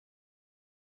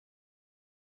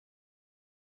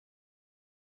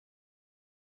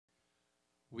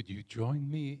Would you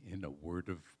join me in a word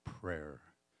of prayer?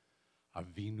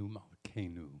 Avinu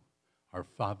Malkeinu, our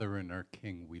Father and our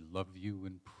King, we love you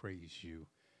and praise you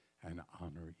and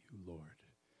honor you, Lord.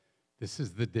 This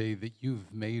is the day that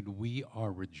you've made. We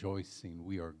are rejoicing.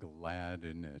 We are glad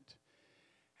in it.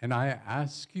 And I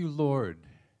ask you, Lord,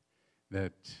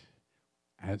 that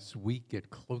as we get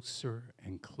closer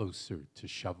and closer to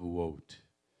Shavuot,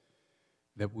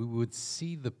 that we would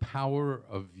see the power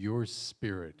of your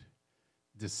Spirit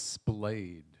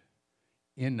displayed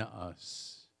in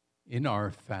us, in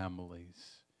our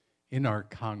families, in our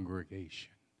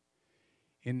congregation,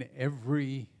 in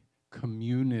every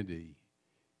community,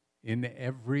 in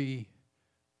every,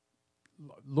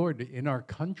 Lord, in our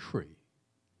country.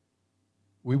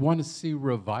 We want to see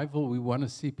revival. We want to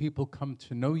see people come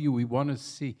to know you. We want to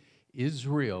see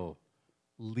Israel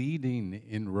leading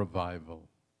in revival.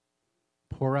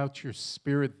 Pour out your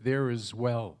Spirit there as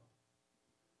well,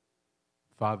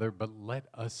 Father, but let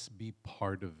us be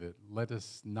part of it. Let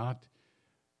us not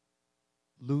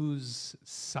lose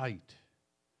sight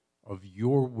of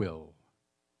your will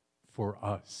for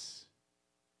us.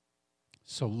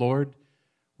 So, Lord,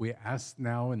 we ask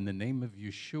now in the name of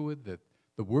Yeshua that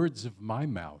the words of my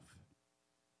mouth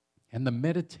and the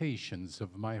meditations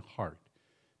of my heart,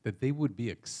 that they would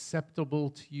be acceptable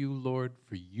to you, Lord,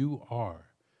 for you are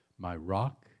my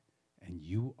rock and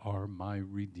you are my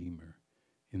redeemer.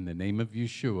 In the name of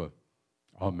Yeshua,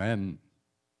 amen.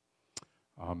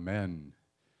 Amen.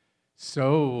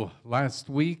 So last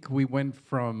week we went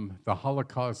from the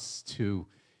Holocaust to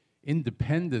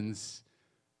independence,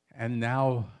 and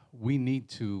now we need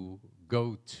to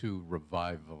go to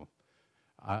revival.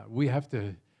 We have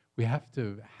to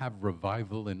have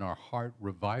revival in our heart,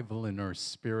 revival in our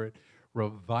spirit,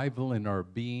 revival in our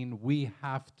being. We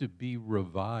have to be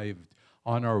revived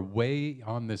on our way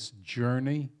on this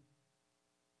journey.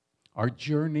 Our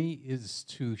journey is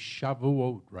to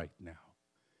Shavuot right now.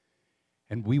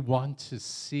 And we want to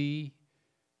see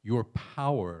your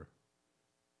power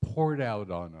poured out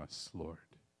on us, Lord.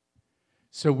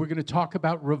 So we're going to talk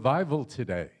about revival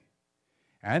today,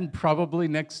 and probably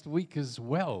next week as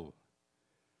well.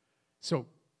 So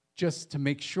just to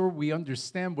make sure we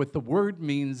understand what the word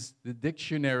means, the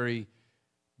dictionary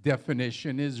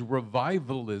definition is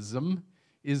revivalism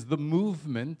is the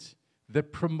movement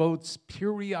that promotes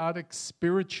periodic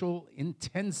spiritual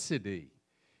intensity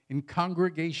in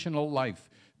congregational life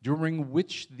during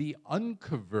which the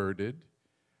unconverted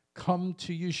come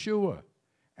to Yeshua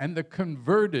and the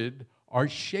converted are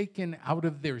shaken out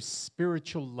of their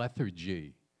spiritual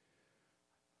lethargy.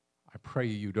 I pray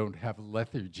you don't have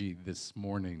lethargy this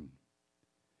morning.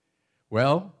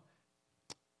 Well,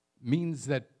 means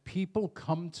that people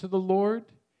come to the Lord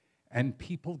and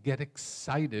people get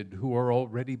excited who are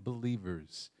already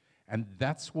believers. And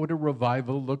that's what a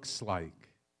revival looks like.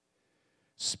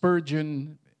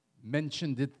 Spurgeon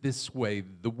mentioned it this way: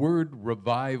 the word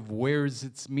revive wears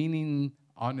its meaning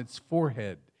on its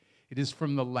forehead. It is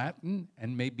from the Latin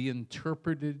and may be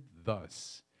interpreted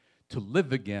thus: to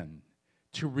live again,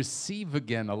 to receive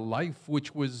again a life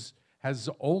which has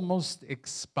almost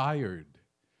expired,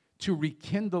 to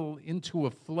rekindle into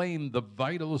a flame the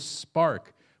vital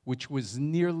spark which was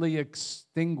nearly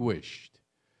extinguished.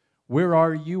 Where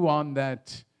are you on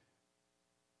that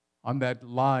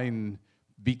line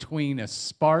between a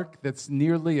spark that's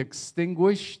nearly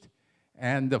extinguished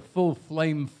and a full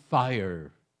flame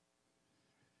fire?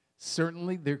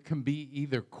 Certainly there can be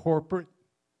either corporate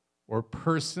or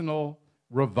personal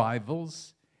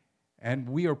revivals, and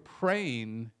we are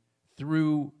praying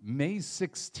through May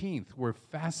 16th. We're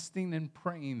fasting and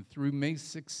praying through May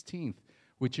 16th,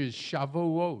 which is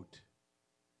Shavuot,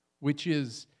 which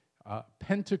is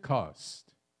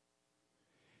Pentecost.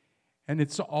 And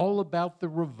it's all about the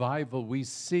revival. We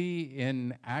see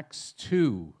in Acts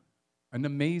 2 an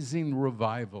amazing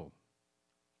revival.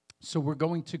 So we're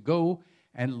going to go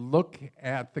and look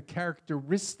at the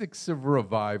characteristics of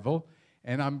revival,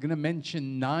 and I'm going to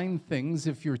mention 9 things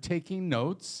if you're taking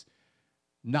notes.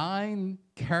 9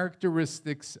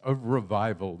 characteristics of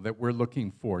revival that we're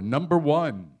looking for. Number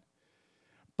 1,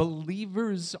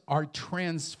 believers are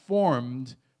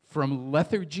transformed from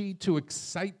lethargy to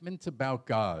excitement about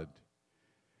God.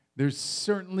 There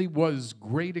certainly was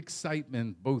great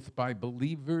excitement both by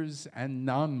believers and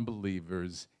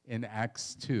non-believers in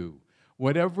Acts 2.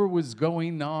 Whatever was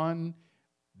going on,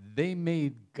 they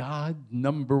made God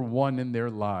number 1 in their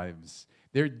lives.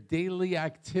 Their daily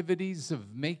activities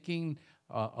of making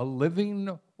a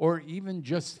living or even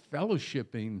just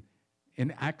fellowshipping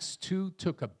in Acts 2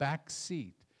 took a back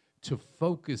seat to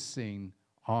focusing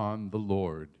on the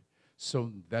Lord.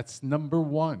 So that's number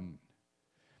 1.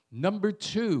 Number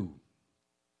two,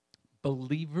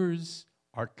 believers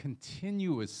are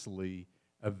continuously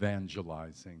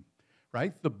evangelizing,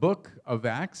 right? The book of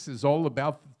Acts is all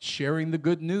about sharing the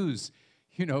good news.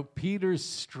 You know, Peter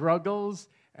struggles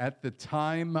at the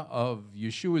time of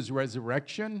Yeshua's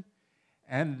resurrection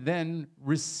and then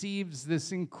receives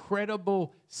this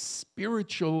incredible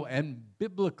spiritual and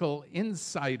biblical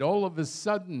insight all of a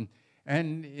sudden.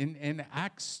 And in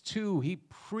Acts 2, he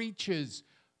preaches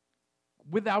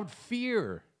without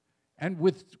fear and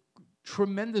with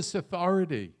tremendous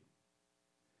authority.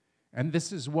 And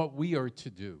this is what we are to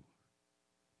do.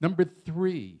 Number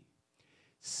three,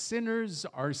 sinners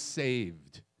are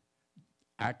saved.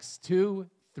 Acts 2,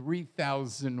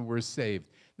 3,000 were saved.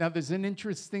 Now, there's an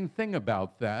interesting thing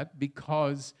about that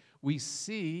because we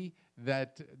see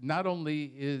that not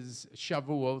only is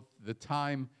Shavuot the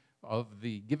time of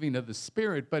the giving of the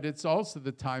Spirit, but it's also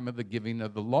the time of the giving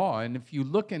of the law. And if you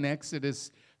look in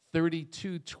Exodus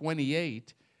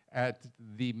 32:28 at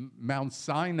the Mount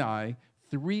Sinai,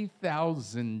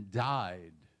 3,000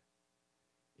 died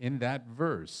in that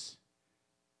verse.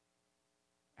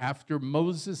 After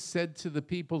Moses said to the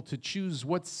people to choose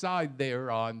what side they are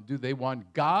on, do they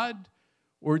want God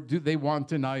or do they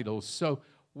want an idol? So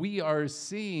we are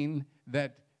seeing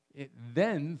that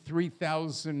then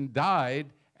 3,000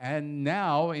 died, and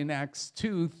now in Acts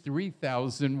 2,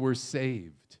 3,000 were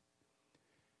saved.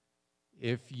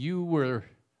 If you were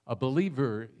a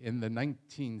believer in the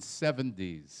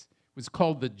 1970s, it was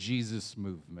called the Jesus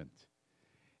Movement.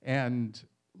 And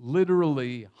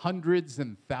literally hundreds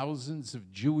and thousands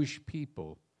of Jewish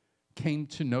people came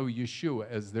to know Yeshua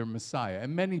as their Messiah.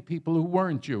 And many people who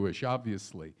weren't Jewish,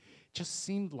 obviously. It just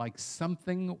seemed like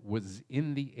something was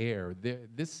in the air.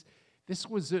 This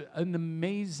was an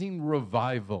amazing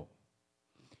revival.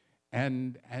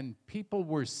 And people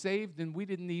were saved, and we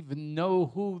didn't even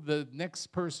know who the next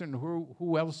person,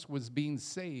 who else was being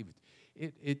saved.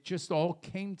 It just all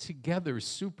came together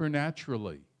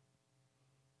supernaturally.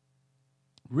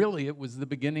 Really, it was the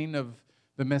beginning of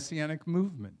the Messianic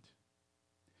movement.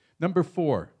 Number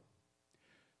four,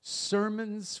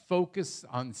 sermons focus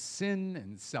on sin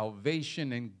and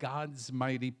salvation and God's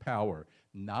mighty power,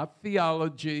 not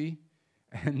theology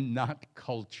and not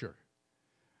culture.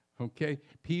 Okay?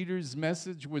 Peter's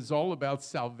message was all about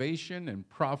salvation and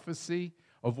prophecy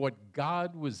of what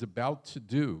God was about to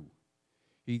do.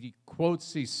 He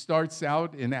starts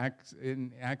out in Acts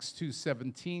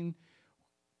 2:17,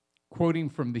 quoting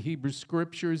from the Hebrew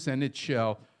Scriptures, and it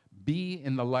shall be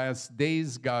in the last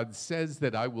days, God says,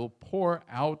 that I will pour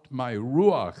out my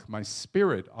ruach, my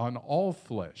spirit, on all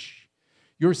flesh.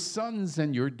 Your sons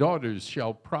and your daughters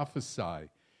shall prophesy.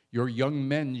 Your young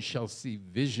men shall see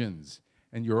visions,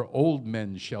 and your old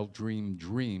men shall dream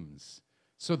dreams.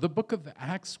 So the book of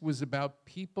Acts was about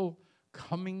people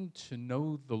coming to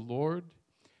know the Lord.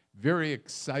 Very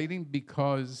exciting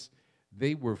because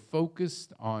they were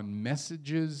focused on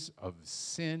messages of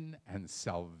sin and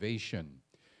salvation.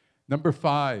 Number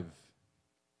five,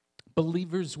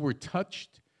 believers were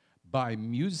touched by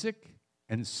music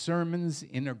and sermons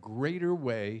in a greater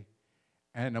way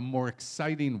and a more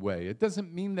exciting way. It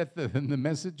doesn't mean that the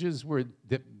messages were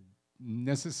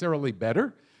necessarily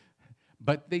better,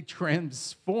 but they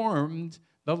transformed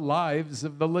the lives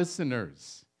of the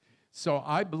listeners. So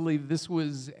I believe this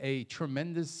was a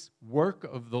tremendous work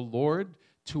of the Lord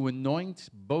to anoint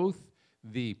both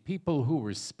the people who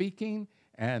were speaking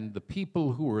and the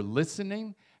people who were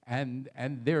listening, and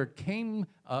there came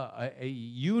a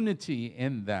unity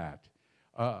in that.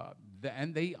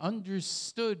 And they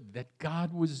understood that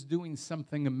God was doing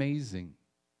something amazing.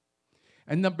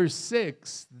 And number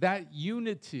six, that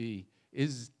unity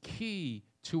is key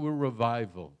to a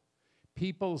revival.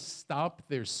 People stop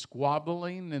their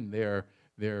squabbling and their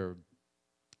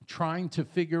trying to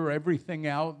figure everything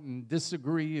out and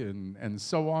disagree and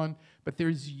so on. But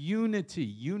there's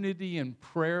unity in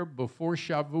prayer before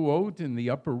Shavuot in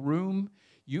the upper room,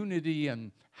 unity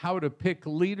in how to pick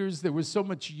leaders. There was so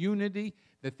much unity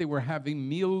that they were having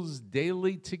meals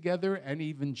daily together and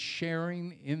even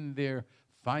sharing in their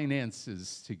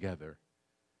finances together.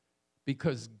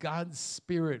 Because God's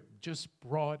Spirit just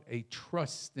brought a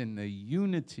trust and a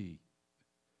unity.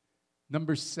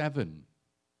 Number seven,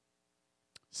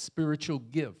 spiritual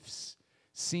gifts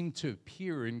seem to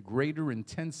appear in greater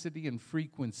intensity and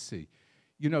frequency.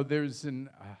 You know, there's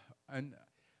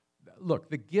look,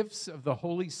 the gifts of the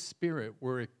Holy Spirit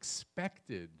were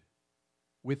expected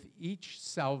with each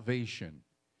salvation.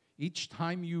 Each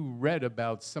time you read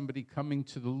about somebody coming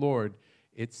to the Lord,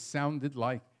 it sounded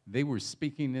like they were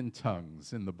speaking in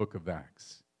tongues in the book of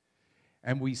Acts.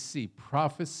 And we see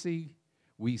prophecy,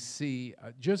 we see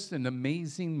just an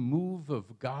amazing move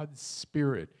of God's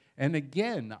Spirit. And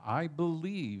again, I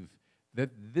believe that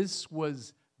this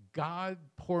was God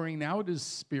pouring out His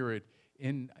Spirit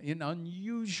in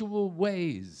unusual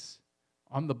ways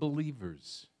on the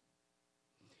believers.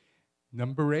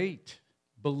 Number 8,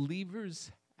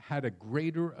 believers had a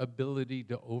greater ability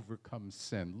to overcome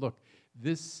sin. Look,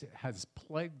 this has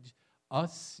plagued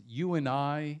us, you and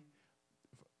I,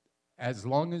 as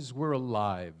long as we're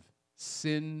alive.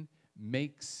 Sin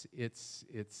makes it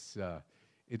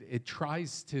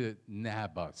tries to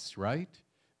nab us, right?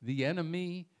 The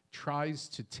enemy tries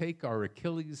to take our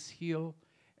Achilles heel,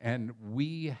 and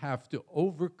we have to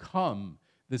overcome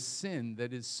the sin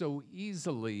that is so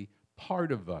easily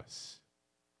part of us.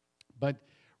 But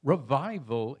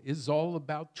revival is all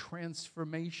about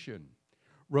transformation.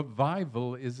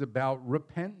 Revival is about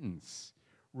repentance.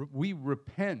 We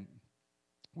repent,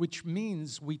 which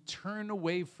means we turn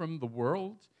away from the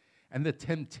world and the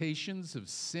temptations of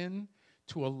sin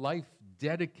to a life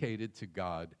dedicated to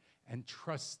God and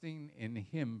trusting in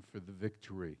Him for the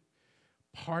victory.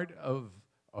 Part of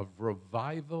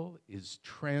revival is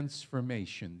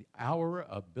transformation, our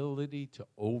ability to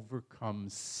overcome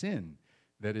sin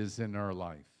that is in our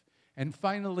life. And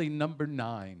finally, number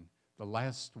 9, the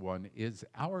last one, is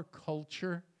our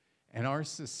culture and our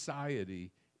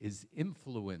society is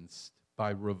influenced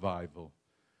by revival.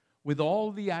 With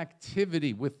all the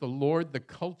activity with the Lord, the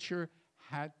culture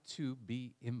had to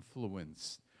be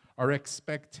influenced. Our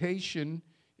expectation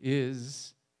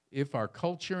is if our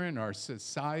culture and our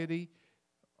society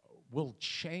will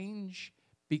change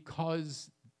because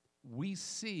we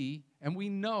see and we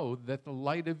know that the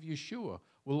light of Yeshua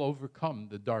will overcome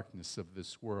the darkness of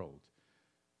this world.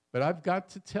 But I've got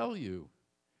to tell you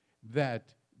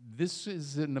that this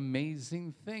is an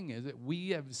amazing thing, is that we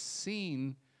have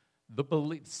seen the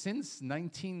belief since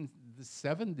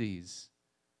 1970s.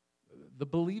 The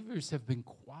believers have been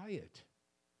quiet.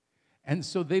 And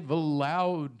so they've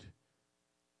allowed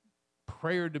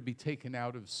prayer to be taken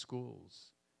out of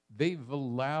schools. They've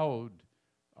allowed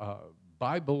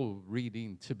Bible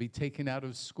reading to be taken out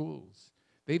of schools.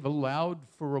 They've allowed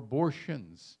for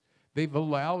abortions. They've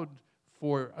allowed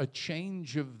for a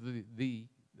change of the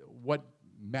what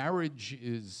marriage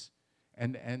is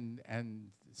and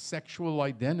sexual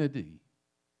identity.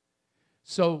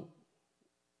 So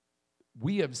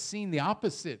we have seen the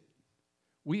opposite.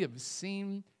 We have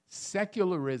seen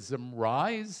secularism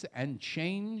rise and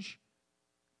change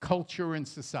culture and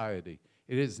society.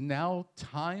 It is now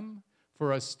time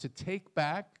for us to take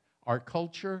back our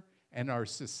culture and our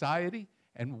society,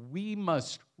 and we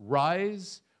must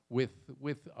rise with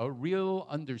a real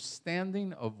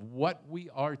understanding of what we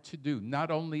are to do. Not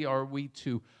only are we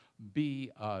to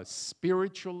be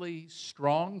spiritually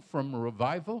strong from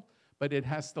revival, but it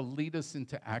has to lead us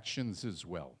into actions as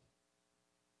well.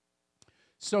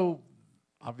 So,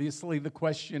 obviously, the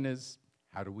question is,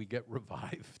 how do we get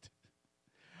revived?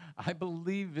 I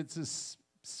believe it's a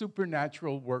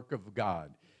supernatural work of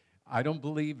God. I don't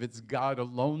believe it's God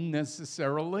alone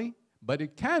necessarily, but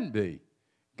it can be.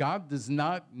 God does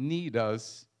not need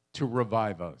us to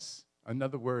revive us. In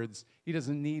other words, He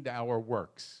doesn't need our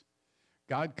works.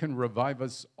 God can revive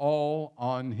us all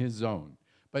on His own.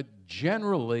 But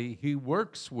generally, He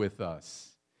works with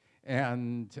us.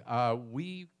 And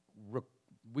we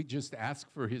just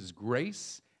ask for His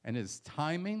grace and His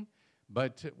timing.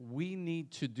 But we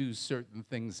need to do certain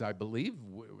things, I believe.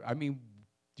 I mean,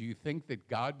 do you think that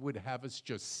God would have us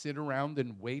just sit around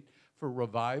and wait for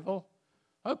revival?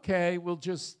 Okay, we'll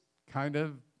just kind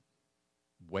of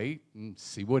wait and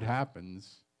see what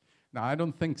happens. Now, I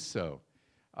don't think so.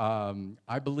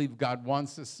 I believe God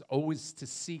wants us always to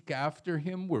seek after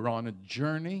Him. We're on a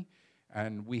journey,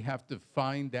 and we have to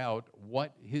find out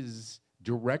what His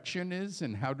direction is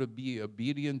and how to be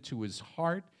obedient to His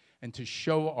heart and to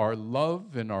show our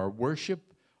love and our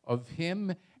worship of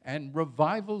Him, and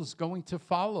revival is going to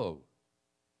follow.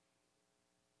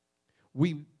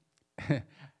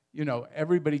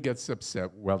 Everybody gets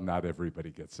upset. Well, not everybody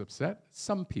gets upset.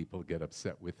 Some people get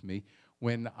upset with me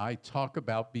when I talk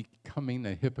about becoming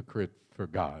a hypocrite for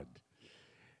God.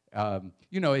 A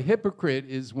hypocrite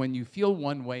is when you feel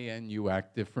one way and you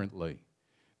act differently.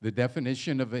 The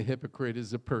definition of a hypocrite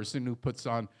is a person who puts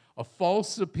on a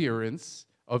false appearance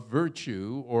of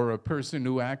virtue, or a person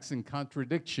who acts in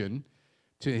contradiction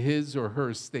to his or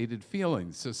her stated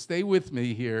feelings. So stay with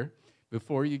me here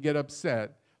before you get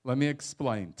upset. Let me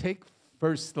explain. Take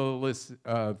 1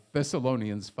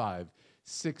 Thessalonians 5,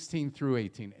 16 through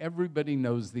 18. Everybody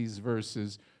knows these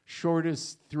verses,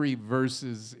 shortest 3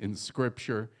 verses in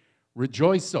Scripture.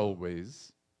 Rejoice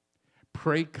always,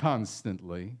 pray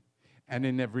constantly, and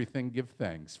in everything give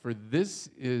thanks, for this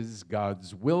is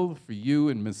God's will for you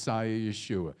in Messiah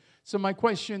Yeshua. So my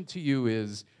question to you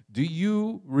is, do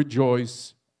you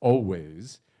rejoice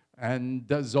always? And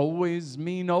does always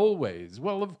mean always?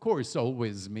 Well, of course,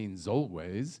 always means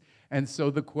always. And so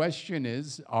the question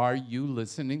is, are you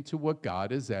listening to what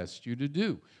God has asked you to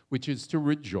do, which is to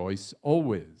rejoice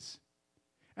always?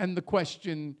 And the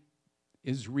question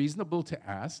is reasonable to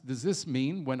ask. Does this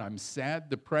mean when I'm sad,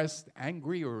 depressed,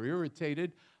 angry, or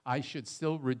irritated, I should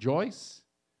still rejoice?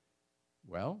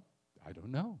 Well, I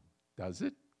don't know. Does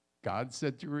it? God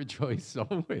said to rejoice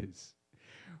always.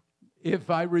 If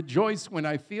I rejoice when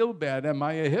I feel bad, am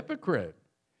I a hypocrite?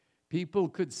 People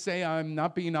could say I'm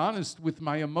not being honest with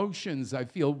my emotions. I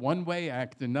feel one way,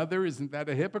 act another. Isn't that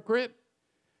a hypocrite?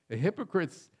 A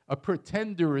hypocrite's a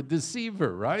pretender, a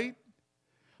deceiver, right?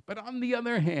 But on the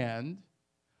other hand,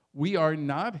 we are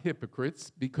not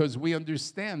hypocrites because we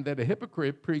understand that a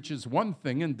hypocrite preaches one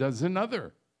thing and does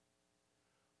another.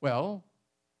 Well,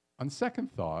 on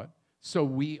second thought, so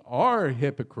we are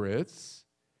hypocrites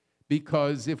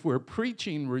because if we're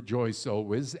preaching rejoice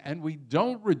always and we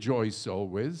don't rejoice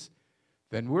always,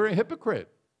 then we're a hypocrite.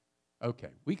 Okay,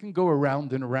 we can go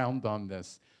around and around on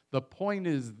this. The point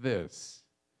is this,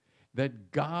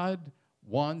 that God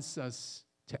wants us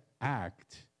to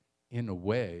act in a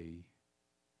way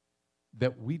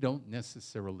that we don't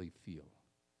necessarily feel.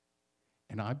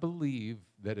 And I believe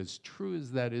that as true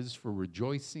as that is for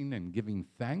rejoicing and giving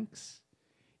thanks,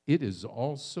 it is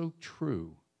also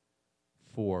true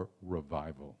for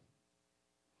revival.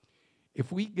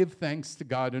 If we give thanks to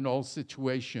God in all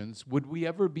situations, would we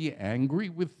ever be angry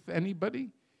with anybody,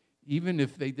 even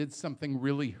if they did something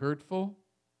really hurtful?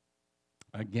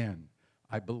 Again,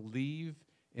 I believe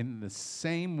in the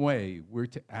same way we're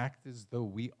to act as though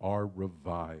we are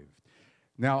revived.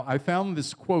 Now, I found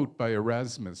this quote by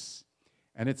Erasmus,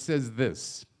 and it says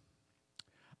this: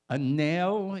 "A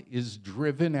nail is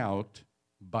driven out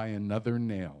by another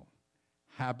nail.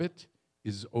 Habit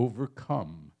is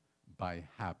overcome by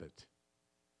habit."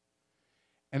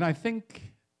 And I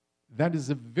think that is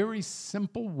a very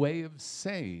simple way of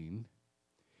saying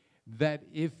that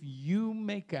if you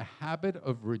make a habit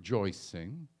of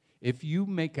rejoicing, if you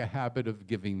make a habit of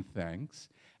giving thanks,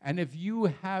 and if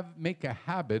you make a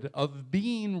habit of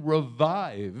being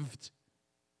revived,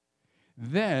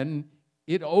 then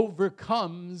it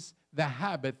overcomes the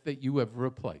habit that you have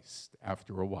replaced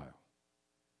after a while.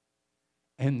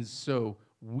 And so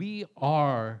we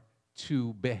are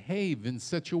to behave in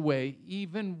such a way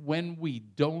even when we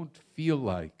don't feel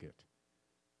like it.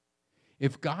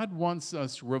 If God wants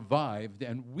us revived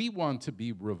and we want to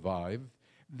be revived,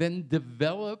 then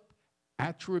develop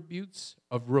attributes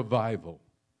of revival.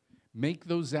 Make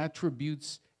those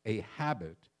attributes a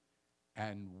habit,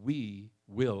 and we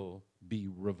will be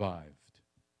revived.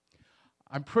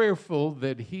 I'm prayerful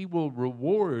that He will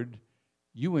reward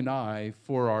you and I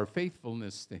for our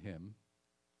faithfulness to Him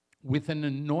with an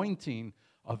anointing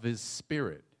of His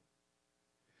Spirit.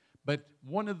 But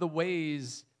one of the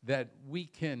ways that we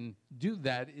can do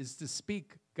that is to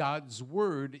speak God's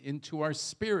word into our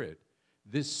spirit.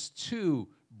 This too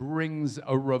brings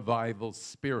a revival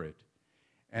spirit.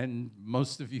 And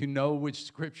most of you know which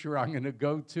scripture I'm going to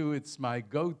go to. It's my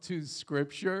go-to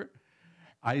scripture,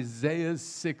 Isaiah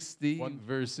 60,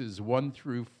 verses 1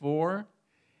 through 4.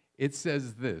 It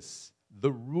says this: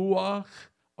 "The Ruach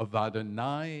of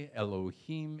Adonai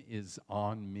Elohim is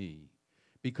on me,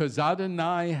 because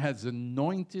Adonai has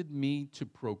anointed me to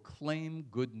proclaim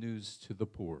good news to the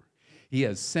poor. He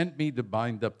has sent me to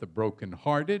bind up the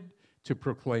brokenhearted, to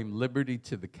proclaim liberty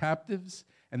to the captives,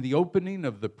 and the opening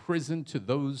of the prison to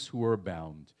those who are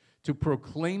bound, to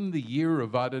proclaim the year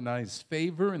of Adonai's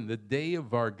favor and the day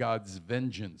of our God's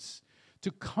vengeance,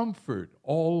 to comfort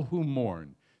all who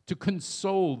mourn, to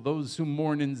console those who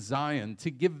mourn in Zion, to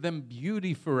give them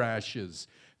beauty for ashes,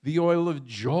 the oil of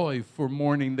joy for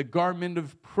mourning, the garment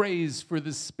of praise for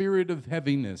the spirit of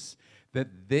heaviness,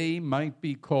 that they might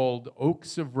be called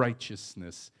oaks of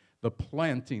righteousness, the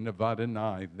planting of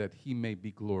Adonai, that He may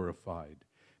be glorified.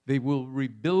 They will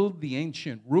rebuild the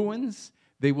ancient ruins.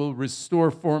 They will restore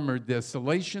former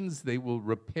desolations. They will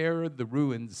repair the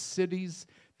ruined cities,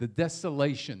 the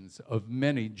desolations of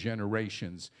many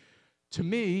generations." To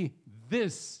me,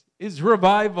 this is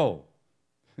revival.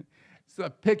 So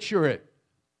picture it.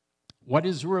 What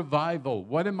is revival?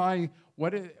 What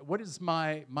is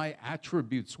my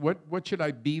attributes? What should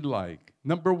I be like?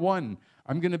 Number one,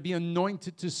 I'm going to be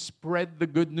anointed to spread the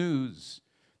good news.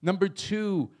 Number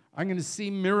two, I'm going to see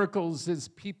miracles as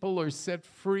people are set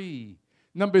free.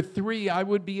 Number three, I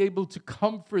would be able to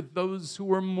comfort those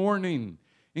who are mourning.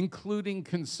 including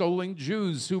consoling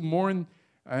Jews who mourn,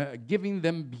 giving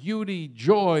them beauty,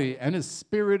 joy, and a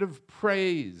spirit of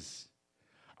praise.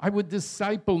 I would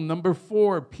disciple, number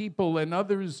 4, people and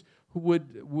others who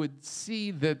would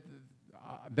see that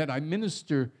I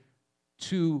minister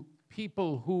to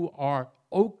people who are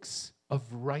oaks of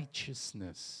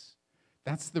righteousness.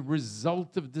 That's the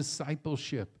result of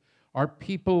discipleship. Our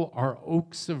people are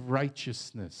oaks of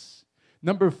righteousness.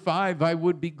 Number 5, I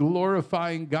would be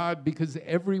glorifying God because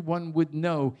everyone would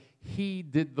know He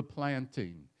did the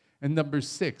planting. And number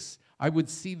 6, I would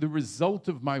see the result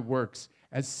of my works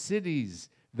as cities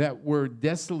that were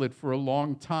desolate for a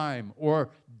long time, or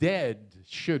dead,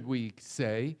 should we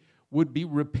say, would be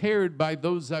repaired by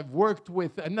those I've worked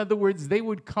with. In other words, they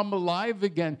would come alive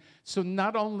again. So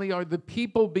not only are the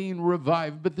people being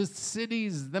revived, but the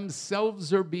cities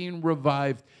themselves are being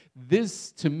revived.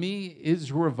 This, to me,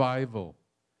 is revival.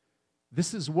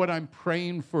 This is what I'm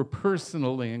praying for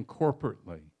personally and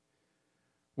corporately.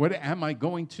 What am I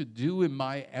going to do in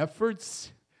my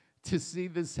efforts to see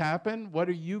this happen? What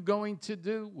are you going to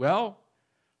do? Well,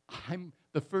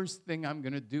 the first thing I'm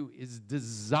going to do is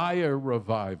desire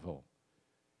revival.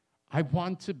 I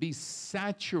want to be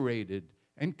saturated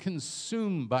and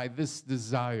consumed by this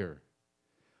desire.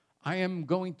 I am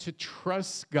going to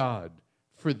trust God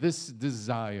for this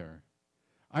desire.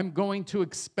 I'm going to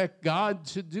expect God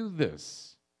to do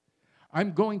this.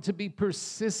 I'm going to be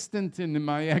persistent in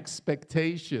my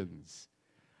expectations.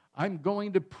 I'm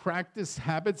going to practice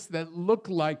habits that look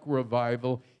like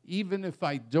revival, even if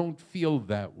I don't feel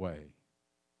that way.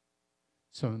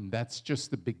 So that's just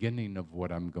the beginning of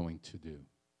what I'm going to do.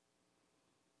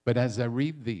 But as I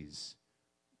read these,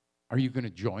 are you going to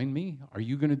join me? Are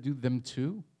you going to do them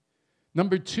too?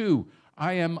 Number 2,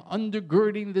 I am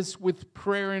undergirding this with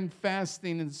prayer and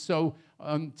fasting. And so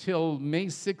until May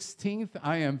 16th,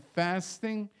 I am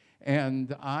fasting,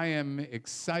 and I am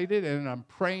excited, and I'm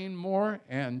praying more.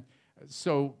 And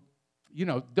so,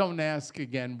 don't ask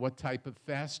again what type of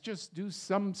fast. Just do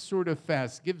some sort of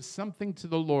fast. Give something to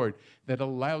the Lord that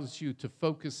allows you to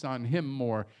focus on Him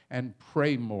more and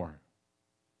pray more.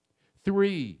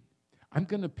 3, I'm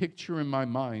going to picture in my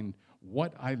mind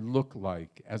what I look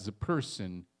like as a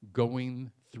person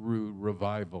going through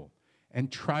revival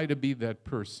and try to be that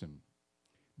person.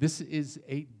 This is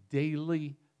a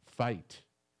daily fight.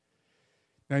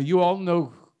 Now, you all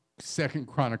know 2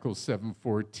 Chronicles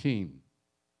 7:14,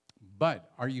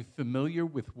 but are you familiar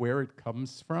with where it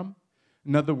comes from?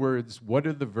 In other words, what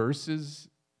are the verses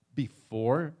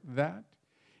before that?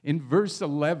 In verse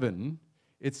 11,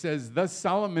 it says, "Thus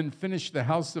Solomon finished the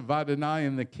house of Adonai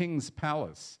in the king's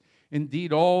palace.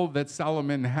 Indeed, all that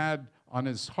Solomon had on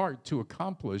his heart to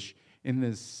accomplish in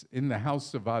the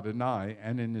house of Adonai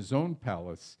and in his own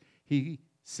palace, he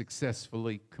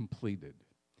successfully completed.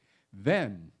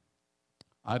 Then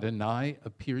Adonai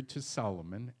appeared to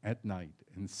Solomon at night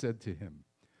and said to him,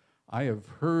 I have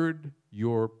heard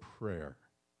your prayer."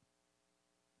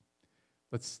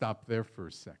 Let's stop there for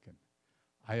a second.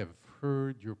 I have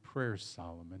heard your prayer,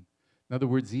 Solomon. In other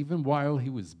words, even while he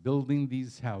was building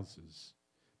these houses,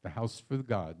 the house for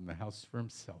God and the house for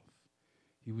himself,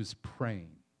 he was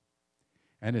praying.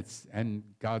 And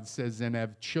God says, "And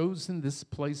I've chosen this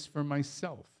place for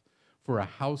myself, for a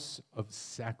house of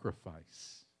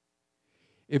sacrifice.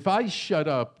 If I shut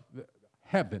up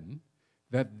heaven,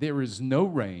 that there is no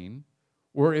rain,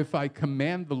 or if I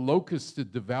command the locusts to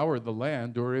devour the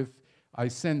land, or if I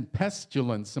send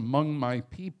pestilence among my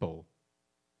people."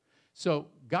 So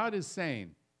God is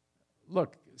saying,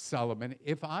 look, Solomon,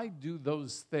 if I do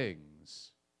those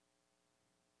things,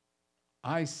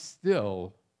 I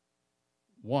still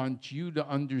want you to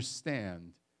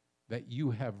understand that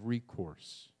you have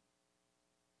recourse.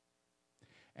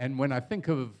 And when I think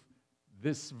of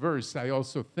this verse, I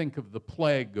also think of the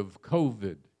plague of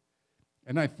COVID.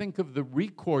 And I think of the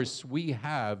recourse we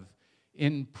have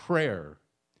in prayer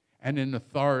and in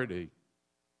authority.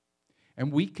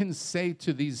 And we can say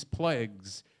to these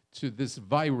plagues, to this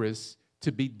virus,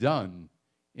 to be done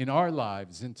in our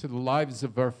lives and to the lives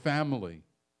of our family.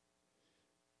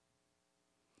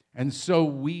 And so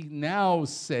we now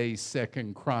say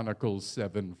 2 Chronicles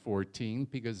 7:14,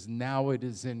 because now it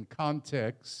is in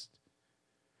context.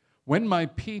 When my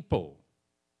people,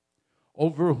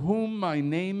 over whom my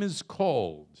name is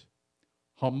called,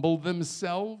 humble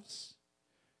themselves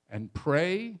and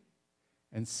pray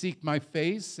and seek my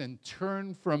face and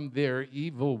turn from their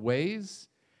evil ways,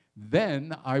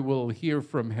 then I will hear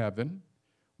from heaven,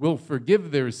 will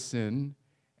forgive their sin,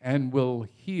 and will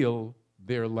heal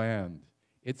their land.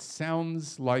 It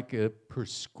sounds like a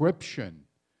prescription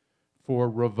for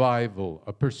revival,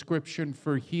 a prescription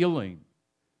for healing.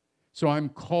 So I'm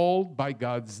called by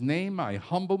God's name. I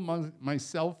humble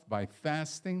myself by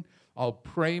fasting. I'll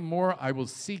pray more. I will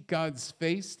seek God's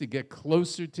face to get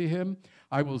closer to him.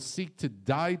 I will seek to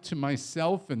die to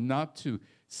myself and not to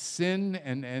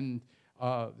sin.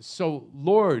 So,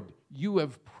 Lord, you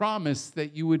have promised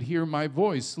that you would hear my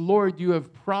voice. Lord, you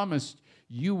have promised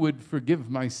you would forgive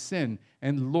my sin.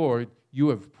 And Lord, you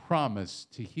have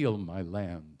promised to heal my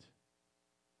land.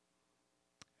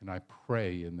 And I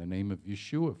pray in the name of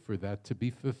Yeshua for that to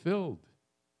be fulfilled.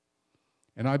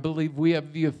 And I believe we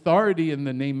have the authority in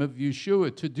the name of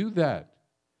Yeshua to do that.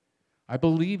 I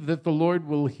believe that the Lord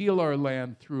will heal our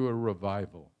land through a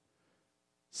revival.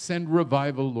 Send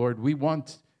revival, Lord. We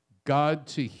want God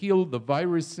to heal the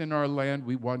virus in our land.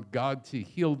 We want God to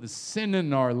heal the sin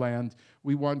in our land.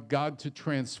 We want God to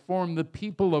transform the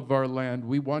people of our land.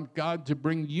 We want God to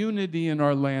bring unity in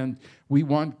our land. We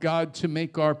want God to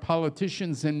make our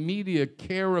politicians and media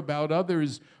care about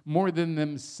others more than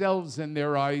themselves and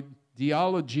their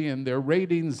ideology and their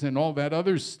ratings and all that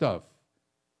other stuff.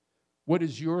 What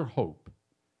is your hope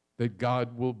that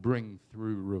God will bring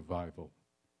through revival?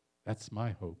 That's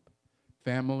my hope.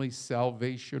 Family,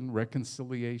 salvation,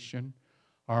 reconciliation.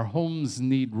 Our homes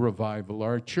need revival.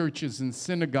 Our churches and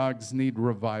synagogues need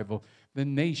revival. The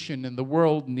nation and the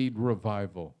world need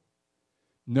revival.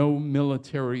 No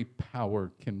military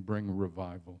power can bring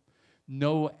revival.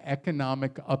 No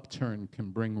economic upturn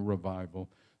can bring revival.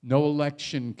 No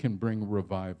election can bring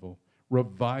revival.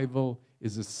 Revival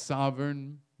is a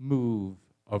sovereign move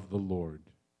of the Lord.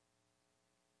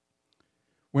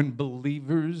 When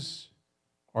believers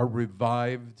are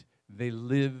revived, they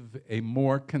live a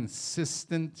more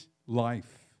consistent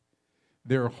life.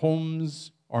 Their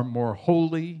homes are more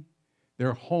holy.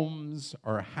 Their homes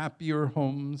are happier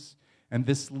homes. And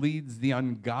this leads the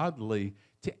ungodly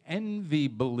to envy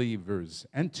believers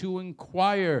and to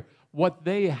inquire what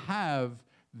they have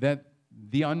that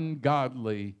the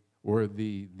ungodly or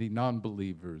the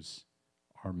non-believers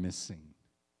are missing.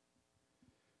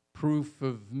 Proof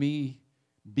of me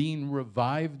being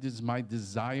revived is my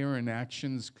desire and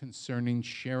actions concerning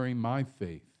sharing my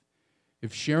faith.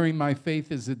 If sharing my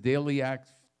faith is a daily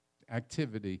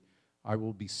activity, I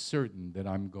will be certain that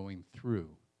I'm going through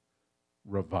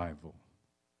revival.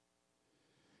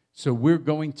 So we're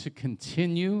going to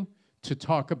continue to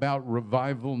talk about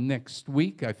revival next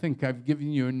week. I think I've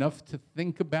given you enough to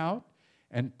think about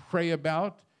and pray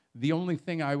about. The only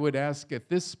thing I would ask at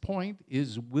this point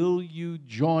is, will you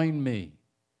join me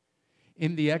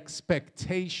in the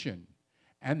expectation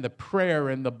and the prayer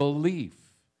and the belief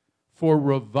for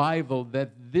revival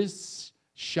that this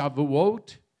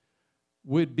Shavuot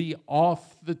would be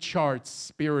off the charts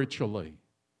spiritually?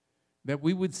 That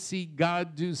we would see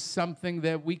God do something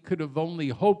that we could have only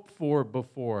hoped for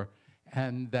before,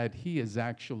 and that he is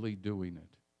actually doing it.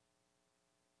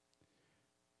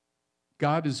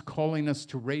 God is calling us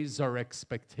to raise our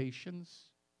expectations.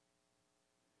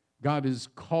 God is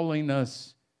calling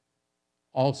us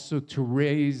also to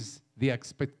raise the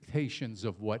expectations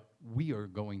of what we are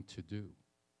going to do.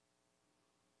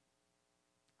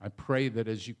 I pray that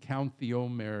as you count the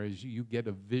Omer, as you get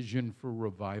a vision for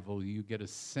revival, you get a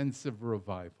sense of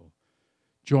revival.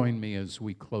 Join me as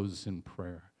we close in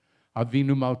prayer.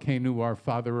 Avinu Malkeinu, our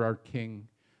Father, our King,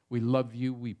 we love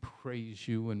you, we praise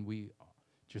you, and we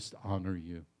just honor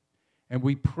you. And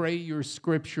we pray your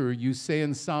scripture. You say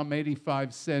in Psalm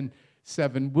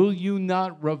 85:7, will you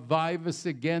not revive us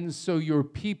again so your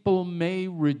people may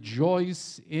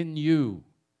rejoice in you?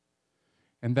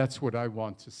 And that's what I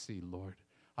want to see, Lord.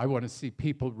 I want to see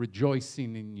people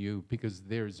rejoicing in you because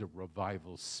there's a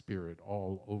revival spirit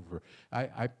all over.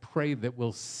 I pray that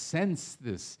we'll sense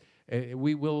this.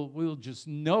 We'll just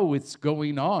know it's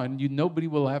going on. Nobody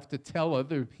will have to tell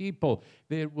other people.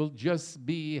 It will just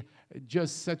be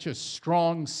just such a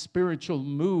strong spiritual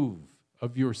move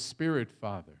of your Spirit,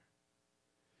 Father.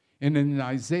 And in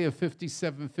Isaiah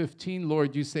 57:15,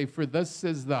 Lord, you say, for thus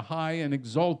says the high and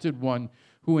exalted one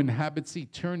who inhabits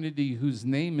eternity, whose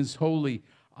name is holy.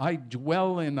 I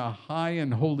dwell in a high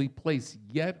and holy place,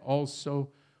 yet also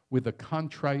with a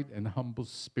contrite and humble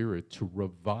spirit, to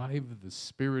revive the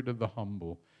spirit of the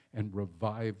humble and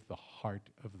revive the heart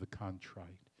of the contrite.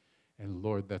 And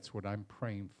Lord, that's what I'm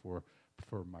praying for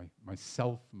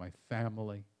myself, my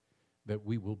family, that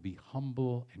we will be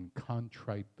humble and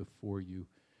contrite before you,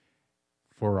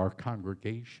 for our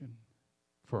congregation,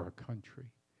 for our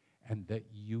country, and that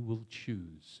you will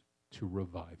choose to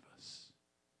revive us.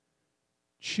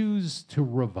 Choose to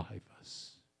revive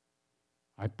us.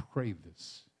 I pray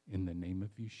this in the name of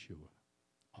Yeshua.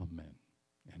 Amen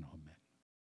and amen.